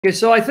Okay,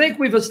 so I think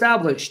we've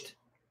established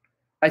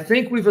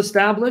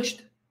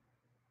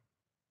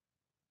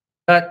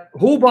that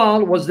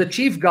Hubal was the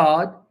chief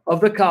god of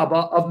the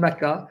Kaaba of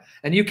Mecca,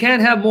 and you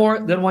can't have more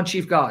than one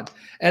chief god.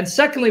 And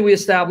secondly, we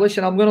established,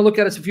 and I'm going to look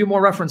at a few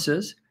more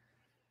references,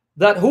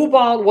 that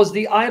Hubal was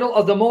the idol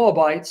of the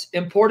Moabites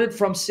imported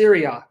from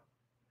Syria.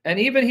 And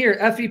even here,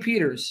 F.E.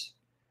 Peters,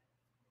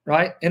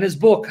 right, in his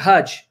book,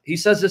 Hajj, he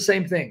says the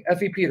same thing.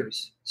 F.E.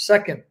 Peters,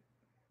 second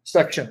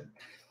section.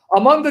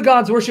 Among the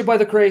gods worshipped by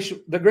the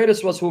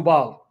greatest was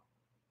Hubal.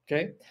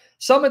 Okay.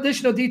 Some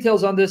additional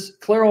details on this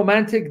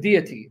kleromantic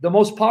deity. The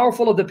most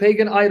powerful of the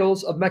pagan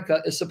idols of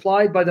Mecca is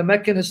supplied by the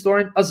Meccan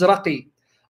historian Azraqi